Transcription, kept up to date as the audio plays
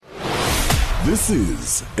This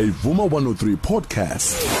is a Vuma 103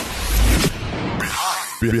 podcast.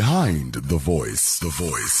 Behind the voice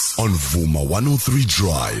on Vuma 103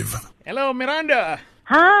 Drive. Hello, Miranda.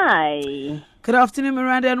 Hi. Good afternoon,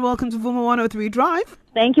 Miranda, and welcome to Vuma 103 Drive.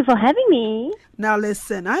 Thank you for having me. Now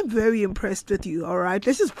listen, I'm very impressed with you, all right?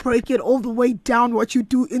 Let's just break it all the way down what you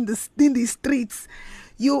do in these streets.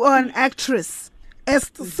 You are an actress, a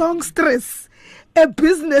songstress, a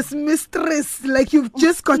business mistress. Like, you've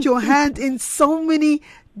just got your hand in so many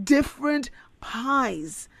different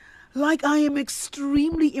pies. Like, I am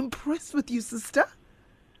extremely impressed with you, sister.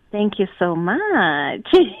 Thank you so much.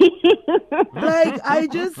 Like,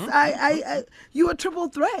 I you're a triple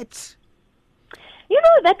threat. You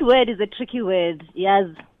know, that word is a tricky word. Yes.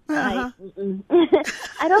 Uh-huh.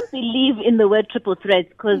 I don't believe in the word triple threat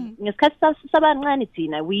because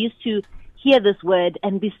we used to hear this word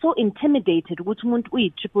and be so intimidated.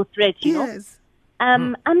 Triple threat, you know?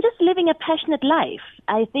 I'm just living a passionate life.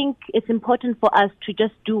 I think it's important for us to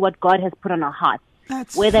just do what God has put on our hearts.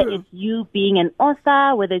 That's whether true. It's you being an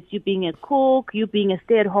author, whether it's you being a cook, you being a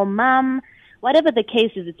stay-at-home mom, whatever the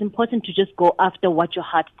case is, it's important to just go after what your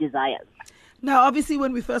heart desires. Now, obviously,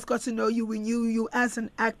 when we first got to know you, we knew you as an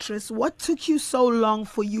actress. What took you so long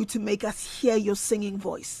for you to make us hear your singing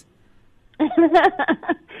voice?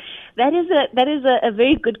 That is a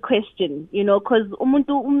very good question, you know, because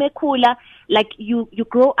umuntu umekula, like you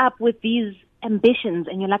grow up with these ambitions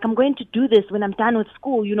and you're like, I'm going to do this when I'm done with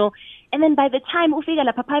school, you know, and then by the time ufika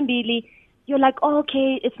lapha phambili, you're like, oh,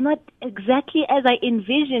 okay, it's not exactly as I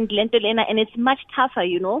envisioned, Lentolena, and it's much tougher,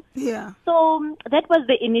 you know. Yeah. So that was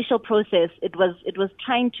the initial process. It was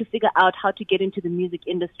trying to figure out how to get into the music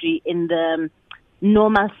industry in the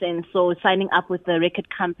normal sense. So signing up with the record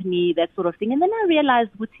company, that sort of thing. And then I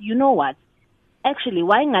realized, you know what? Actually,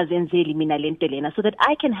 why ngazenzeli mina Lentolena, so that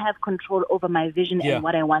I can have control over my vision and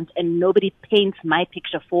what I want, and nobody paints my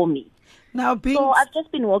picture for me. Now, So I've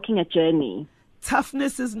just been walking a journey.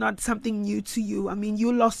 Toughness is not something new to you. I mean,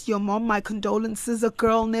 you lost your mom. My condolences. A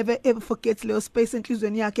girl never ever forgets little space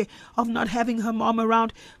of not having her mom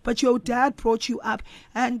around. But your dad brought you up,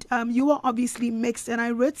 and you were obviously mixed. And I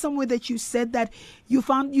read somewhere that you said that you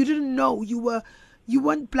didn't know you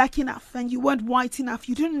weren't black enough and you weren't white enough.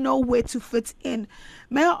 You didn't know where to fit in.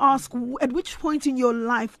 May I ask, at which point in your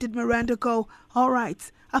life did Miranda go, all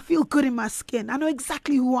right, I feel good in my skin. I know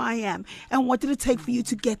exactly who I am. And what did it take for you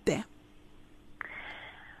to get there?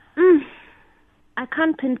 I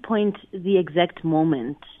can't pinpoint the exact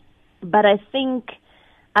moment, but I think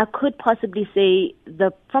I could possibly say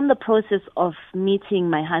from the process of meeting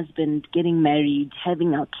my husband, getting married,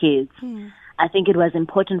 having our kids, I think it was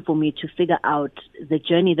important for me to figure out the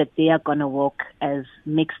journey that they are going to walk as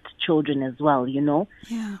mixed children as well, you know.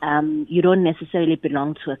 Yeah. You don't necessarily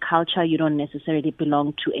belong to a culture, you don't necessarily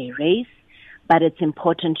belong to a race. But it's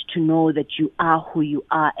important to know that you are who you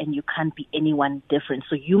are and you can't be anyone different.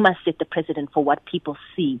 So you must set the precedent for what people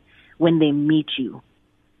see when they meet you.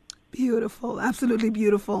 Beautiful. Absolutely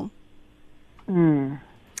beautiful. Ima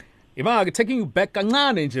taking you back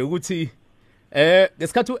kancane nje ukuthi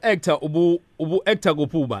ngesikhathi uactor ubu actor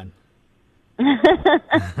kuphi ubani?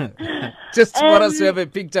 Just for us to have a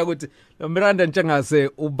picture ukuthi Miranda Ntshangase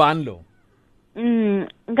ubani lo?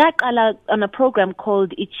 Ngaqala on a program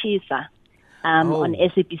called ICYMI. On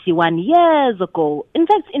SABC1 years ago. In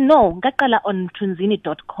fact, ngaqala on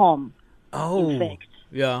tunzini.com. Oh, in fact.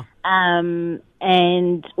 Yeah. And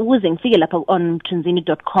on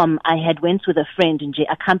tunzini.com, I had went with a friend and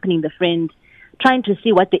accompanying the friend, trying to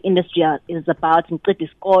see what the industry is about in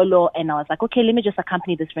Iskolo. And I was like, okay, let me just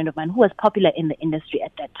accompany this friend of mine who was popular in the industry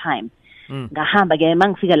at that time. One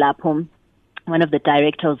of the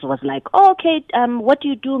directors was like, oh, okay, what do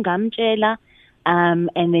you do? Ngamtshela. And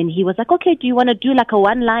then he was like, okay, do you want to do like a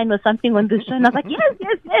one line or something on this show? And I was like,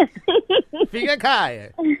 yes. Fika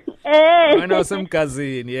kaya. I know some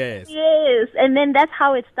cousin, yes. Yes. And then that's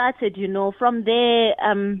how it started, you know. From there,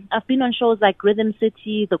 I've been on shows like Rhythm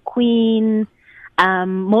City, The Queen.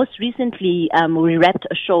 Most recently, we wrapped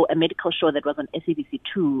a medical show that was on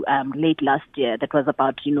SABC2 late last year that was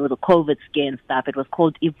about, you know, the COVID scare and stuff. It was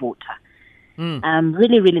called Ivota.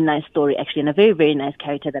 Really, really nice story, actually, and a very, very nice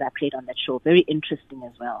character that I played on that show. Very interesting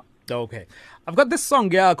as well. Okay. I've got this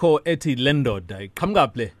song here called Eti Lendod. Come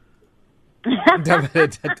up, play.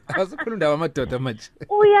 Awusakhuluma amadoda manje.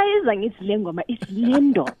 Uyayizwa ngithi le ngoma ithi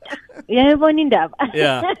lendoda. Uyayibona indaba?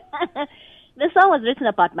 Yeah. The song was written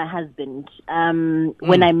about my husband.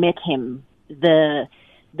 When I met him, the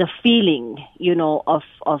feeling, you know, of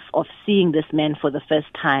seeing this man for the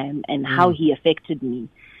first time and how he affected me,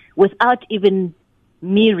 without even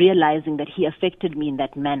me realizing that he affected me in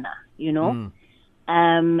that manner, you know.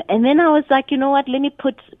 And then I was like, you know what, let me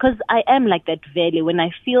because I am like that Vele. When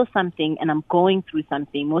I feel something and I'm going through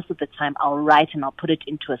something, most of the time I'll write and I'll put it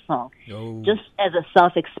into a song. Oh. Just as a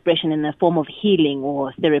self-expression in a form of healing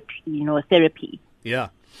or therapy, therapy. Yeah.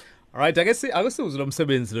 All right, I guess lo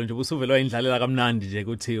msebenzi lo nje usuvelwa indlalela kamnandi nje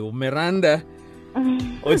kuthi uMiranda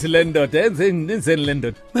uthi lendoda enzeni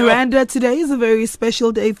lendoda. Miranda, today is a very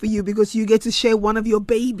special day for you because you get to share one of your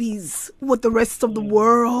babies with the rest of the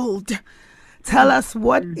world. Tell us,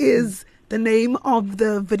 what is the name of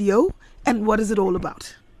the video and what is it all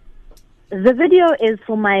about? The video is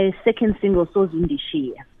for my second single,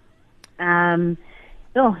 Sozundishiye.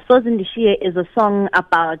 Sozundishiye is a song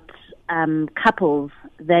about couples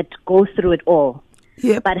that go through it all,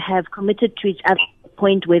 but have committed to each other to the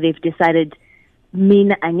point where they've decided,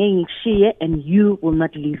 mina angeke ngikushiye and you will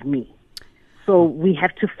not leave me. So we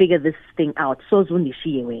have to figure this thing out.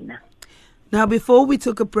 Sozundishiye wena. Now, before we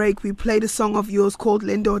took a break, we played a song of yours called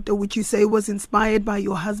Lendoda, which you say was inspired by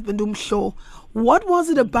your husband, Umsho. What was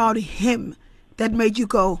it about him that made you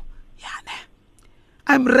go, yeah, nah,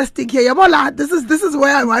 I'm resting here. Yabola, this is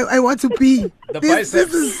where I want to be. This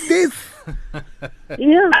is this.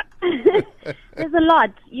 Yeah. There's a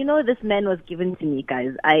lot. This man was given to me,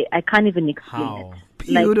 guys. I can't even explain How? it.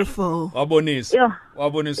 Beautiful. Wabonisa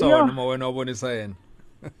wena wabonisa yena.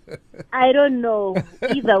 I don't know.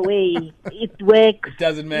 Either way, it works. It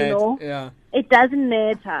doesn't matter. Yeah. It doesn't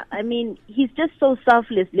matter. I mean, he's just so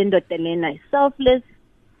selfless, Lindo Telena. Selfless.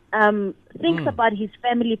 Thinks about his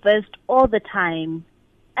family first all the time.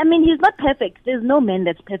 I mean, he's not perfect. There's no man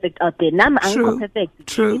that's perfect out there. I'm perfect.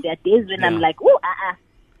 True. There are days when I'm like,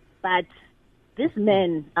 but this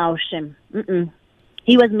man, Shem.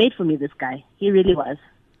 He was made for me, this guy. He really was.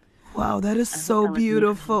 Wow, that is so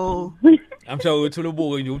beautiful. I'm sure uthula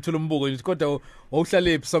umbuko nje kodwa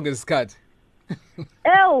wawuhlalephi sonke isikhathi.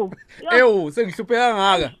 Sengihlupheka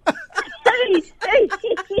ngaka.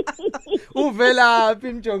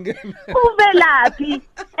 Uvelaphi mjongeme? Uvelaphi?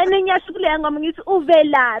 And ngiyashukela ngoba ngithi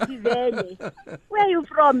uvelaphi vele. Where are you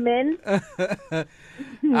from, man?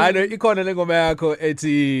 I know ikhona lengoma yakho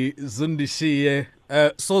ethi Zundishiye,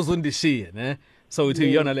 Sozundishiye, ne? So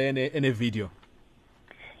uthi yona le ene video.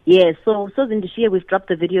 Yeah, so Zindishiye, we've dropped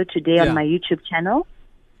the video today on my YouTube channel.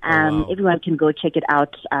 Wow. Everyone can go check it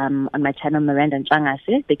out on my channel, Miranda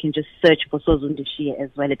Ntshangase. They can just search for Zindishiye as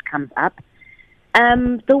well. It comes up.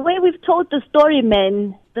 The way we've told the story,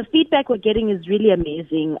 man, the feedback we're getting is really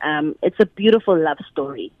amazing. It's a beautiful love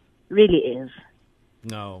story. Really is.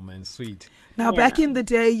 No, man, sweet. Now, back in the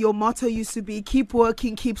day, your motto used to be keep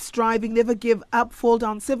working, keep striving, never give up, fall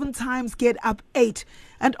down 7 times, get up 8.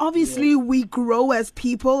 And obviously, we grow as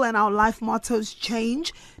people and our life mottos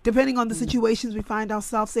change depending on the situations we find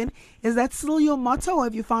ourselves in. Is that still your motto or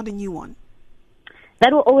have you found a new one?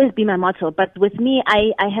 That will always be my motto. But with me,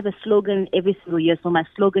 I have a slogan every single year. So my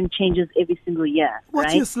slogan changes every single year.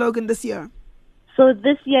 What's your slogan this year? So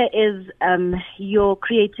this year is your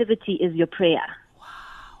creativity is your prayer.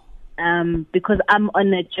 Because I'm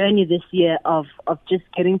on a journey this year of just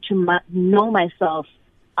getting to know myself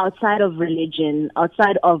outside of religion,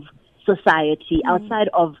 outside of society, outside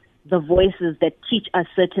of the voices that teach us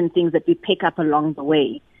certain things that we pick up along the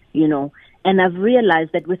way, And I've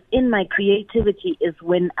realized that within my creativity is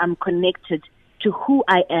when I'm connected to who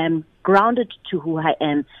I am, grounded to who I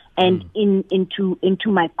am, and into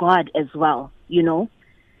my God as well,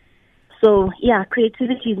 So, yeah,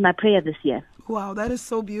 creativity is my prayer this year. Wow, that is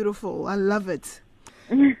so beautiful. I love it.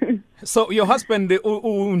 So your husband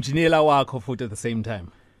unjinela wakho futhi at the same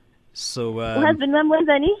time. So husband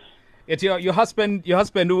wenzani? Your husband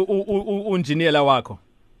unjinela wakho.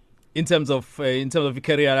 In terms of your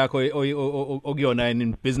career yakho okuyona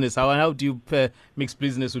in business, how do you mix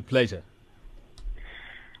business with pleasure?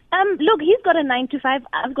 Look, he's got a 9 to 5.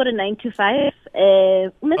 I've got a 9 to 5.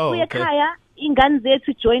 Ekhaya ingane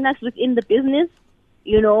zethu join us within the business.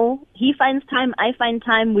 He finds time, I find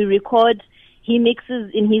time, we record, he mixes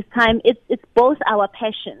in his time. It's both our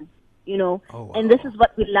passion, Oh, wow. And this is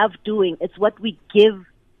what we love doing. It's what we give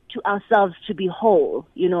to ourselves to be whole,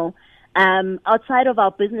 Outside of our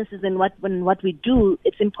businesses and what we do,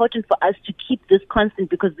 it's important for us to keep this constant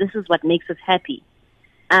because this is what makes us happy.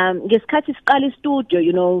 Ngesikhathi siqala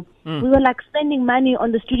studio, we were like spending money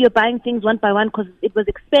on the studio, buying things one by one because it was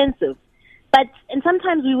expensive. And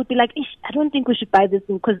sometimes we would be like, I don't think we should buy this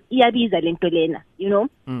thing because iyabiza lento lena,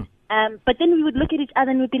 But then we would look at each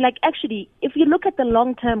other and we'd be like, actually, if you look at the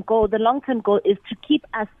long-term goal is to keep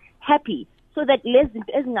us happy so that less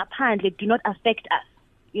ngaphandle do not affect us,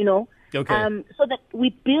 Okay. So that we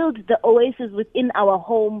build the oasis within our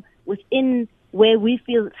home, within where we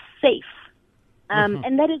feel safe.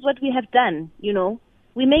 And that is what we have done, you know.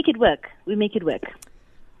 We make it work. We make it work.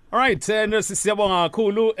 All right, siyabonga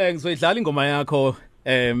kakhulu ngizoyidlala ingoma yakho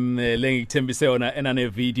lengithembise yona enane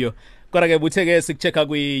video. Kodwa ke butheke sikuchecka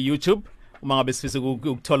kwi YouTube uma ngabe sifisa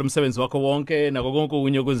ukuthola umsebenzi wakho wonke nako konke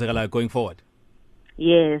okunye okwenzakala going forward.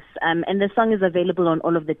 Yes, and the song is available on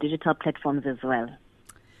all of the digital platforms as well.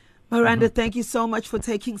 Miranda, thank you so much for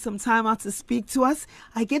taking some time out to speak to us.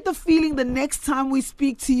 I get the feeling the next time we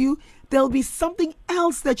speak to you, there'll be something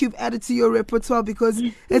else that you've added to your repertoire, because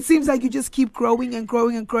it seems like you just keep growing and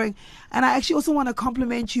growing and growing. And I actually also want to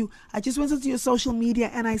compliment you. I just went onto your social media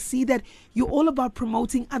and I see that you're all about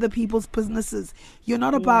promoting other people's businesses. You're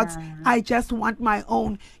not about, I just want my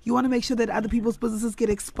own. You want to make sure that other people's businesses get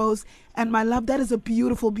exposed. And my love, that is a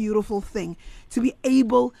beautiful, beautiful thing. To be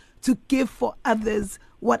able to give for others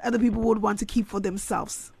what other people would want to keep for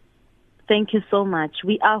themselves. Thank you so much.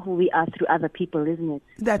 We are who we are through other people, isn't it?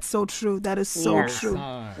 That's so true. That is so true.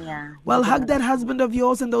 Yeah. Well, hug that husband of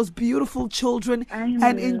yours and those beautiful children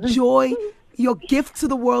and enjoy your gift to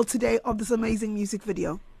the world today of this amazing music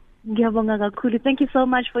video. Thank you so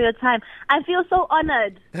much for your time. I feel so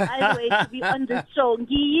honored, by the way, to be on this show.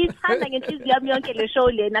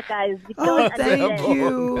 Oh, thank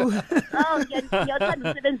you.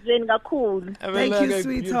 Thank you,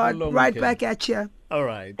 sweetheart. Right back at you. All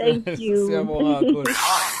right. Thank you.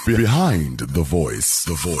 Behind the voice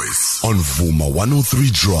on Vuma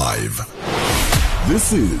 103 Drive.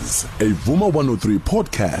 This is a Vuma 103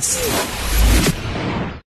 podcast.